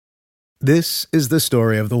This is the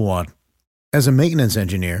story of the one. As a maintenance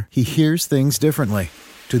engineer, he hears things differently.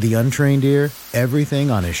 To the untrained ear,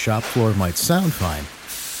 everything on his shop floor might sound fine,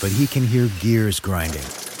 but he can hear gears grinding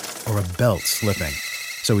or a belt slipping.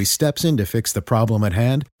 So he steps in to fix the problem at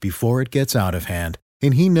hand before it gets out of hand.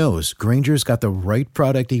 And he knows Grainger's got the right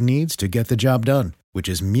product he needs to get the job done, which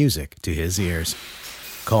is music to his ears.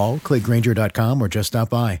 Call, click Grainger.com, or just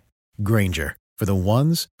stop by. Grainger, for the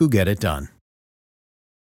ones who get it done.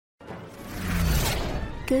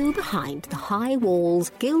 Go behind the high walls,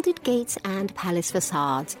 gilded gates and palace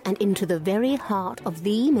facades and into the very heart of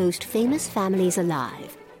the most famous families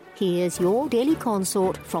alive. Here's your daily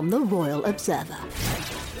consort from the Royal Observer.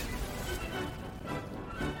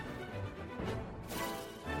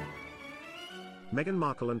 Meghan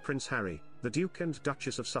Markle and Prince Harry, the Duke and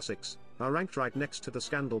Duchess of Sussex, are ranked right next to the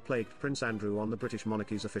scandal-plagued Prince Andrew on the British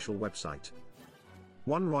monarchy's official website.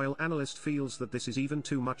 One royal analyst feels that this is even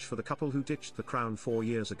too much for the couple who ditched the crown 4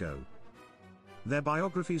 years ago. Their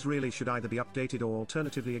biographies really should either be updated or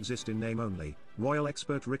alternatively exist in name only, royal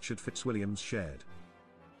expert Richard Fitzwilliams shared.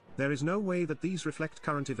 There is no way that these reflect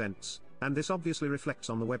current events, and this obviously reflects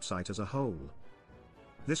on the website as a whole.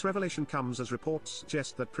 This revelation comes as reports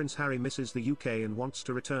suggest that Prince Harry misses the UK and wants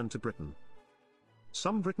to return to Britain.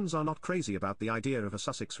 Some Britons are not crazy about the idea of a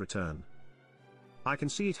Sussex return. I can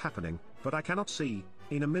see it happening, but I cannot see,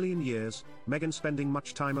 in a million years, Meghan spending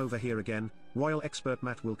much time over here again, royal expert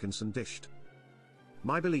Matt Wilkinson dished.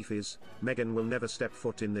 My belief is, Meghan will never step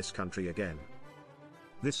foot in this country again.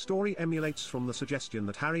 This story emulates from the suggestion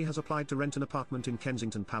that Harry has applied to rent an apartment in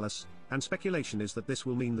Kensington Palace, and speculation is that this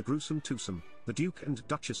will mean the gruesome twosome, the Duke and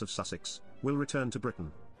Duchess of Sussex, will return to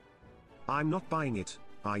Britain. I'm not buying it,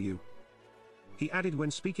 are you? He added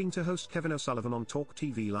when speaking to host Kevin O'Sullivan on Talk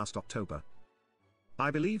TV last October. I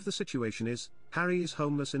believe the situation is, Harry is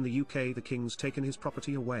homeless in the UK, the King's taken his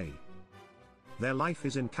property away. Their life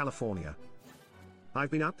is in California. I've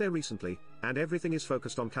been out there recently, and everything is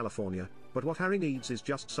focused on California, but what Harry needs is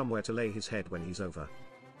just somewhere to lay his head when he's over.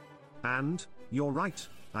 And, you're right,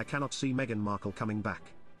 I cannot see Meghan Markle coming back.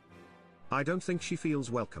 I don't think she feels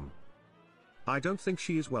welcome. I don't think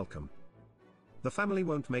she is welcome. The family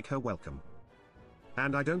won't make her welcome.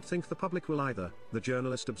 And I don't think the public will either, the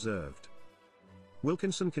journalist observed.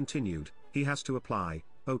 Wilkinson continued, he has to apply,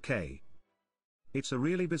 okay. It's a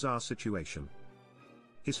really bizarre situation.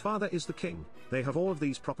 His father is the king, they have all of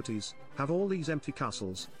these properties, have all these empty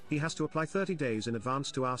castles, he has to apply 30 days in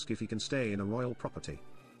advance to ask if he can stay in a royal property.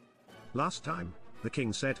 Last time, the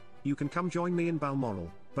king said, you can come join me in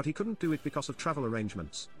Balmoral, but he couldn't do it because of travel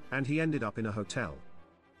arrangements, and he ended up in a hotel.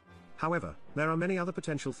 However, there are many other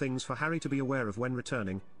potential things for Harry to be aware of when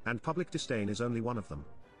returning, and public disdain is only one of them.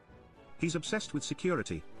 He's obsessed with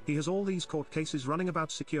security, he has all these court cases running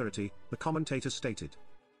about security, the commentator stated.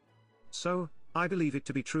 So, I believe it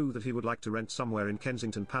to be true that he would like to rent somewhere in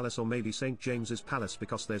Kensington Palace or maybe St. James's Palace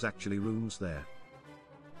because there's actually rooms there.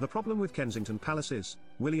 The problem with Kensington Palace is,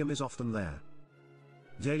 William is often there.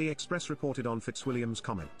 Daily Express reported on Fitzwilliams'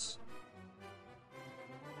 comments.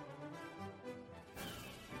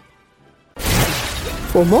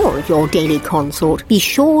 For more of your daily consort, be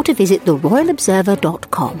sure to visit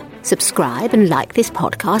theroyalobserver.com. Subscribe and like this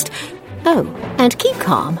podcast. Oh, and keep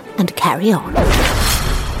calm and carry on.